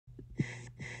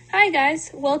Hi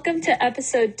guys, welcome to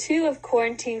episode 2 of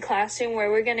Quarantine Classroom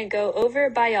where we're going to go over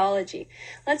biology.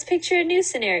 Let's picture a new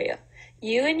scenario.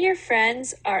 You and your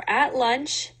friends are at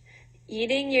lunch,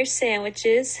 eating your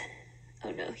sandwiches.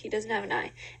 Oh no, he doesn't have an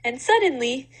eye. And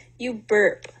suddenly, you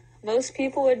burp. Most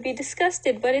people would be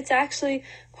disgusted, but it's actually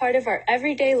part of our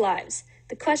everyday lives.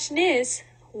 The question is,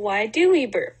 why do we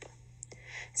burp?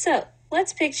 So,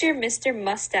 let's picture Mr.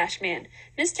 Mustache Man.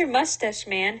 Mr. Mustache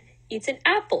Man eats an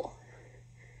apple.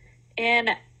 And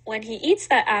when he eats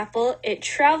that apple, it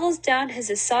travels down his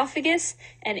esophagus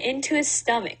and into his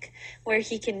stomach, where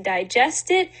he can digest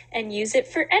it and use it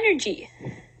for energy.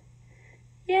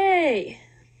 Yay!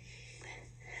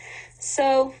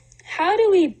 So, how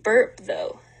do we burp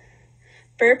though?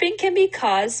 Burping can be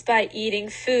caused by eating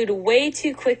food way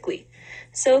too quickly.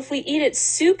 So if we eat it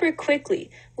super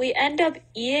quickly, we end up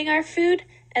eating our food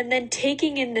and then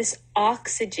taking in this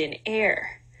oxygen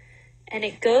air. And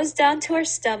it goes down to our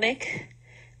stomach,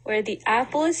 where the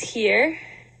apple is here,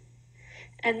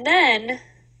 and then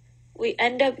we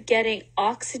end up getting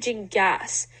oxygen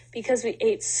gas because we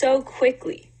ate so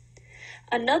quickly.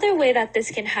 Another way that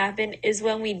this can happen is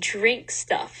when we drink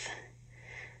stuff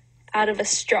out of a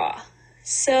straw.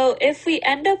 So if we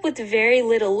end up with very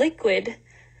little liquid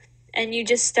and you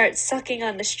just start sucking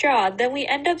on the straw, then we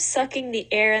end up sucking the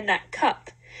air in that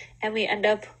cup and we end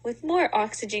up with more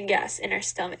oxygen gas in our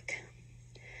stomach.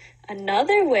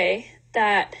 Another way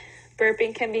that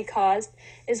burping can be caused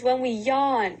is when we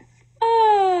yawn.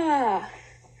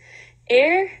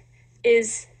 Air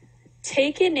is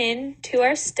taken in to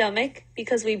our stomach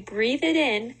because we breathe it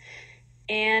in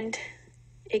and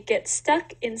it gets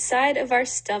stuck inside of our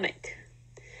stomach.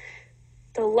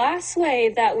 The last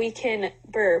way that we can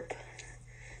burp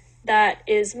that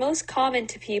is most common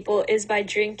to people is by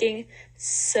drinking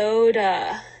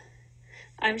soda.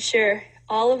 I'm sure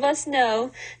all of us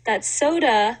know that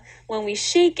soda, when we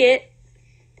shake it,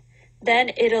 then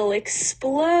it'll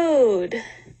explode.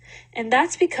 And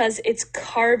that's because it's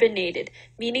carbonated,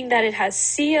 meaning that it has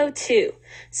CO2.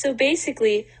 So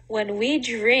basically, when we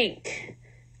drink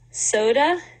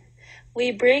soda,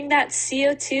 we bring that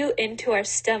CO2 into our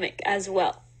stomach as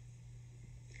well.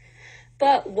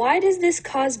 But why does this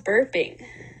cause burping?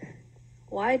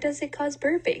 Why does it cause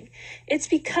burping? It's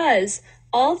because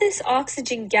all this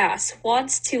oxygen gas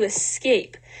wants to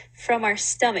escape from our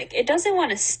stomach. It doesn't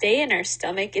want to stay in our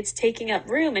stomach. It's taking up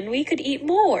room and we could eat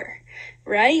more,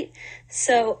 right?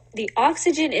 So the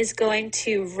oxygen is going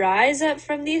to rise up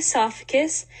from the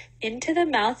esophagus into the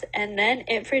mouth and then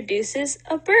it produces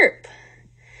a burp.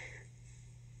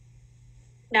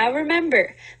 Now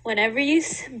remember, whenever you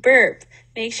burp,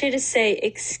 make sure to say,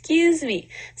 "Excuse me,"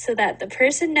 so that the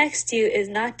person next to you is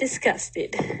not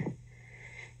disgusted.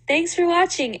 Thanks for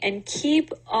watching and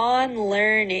keep on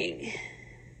learning.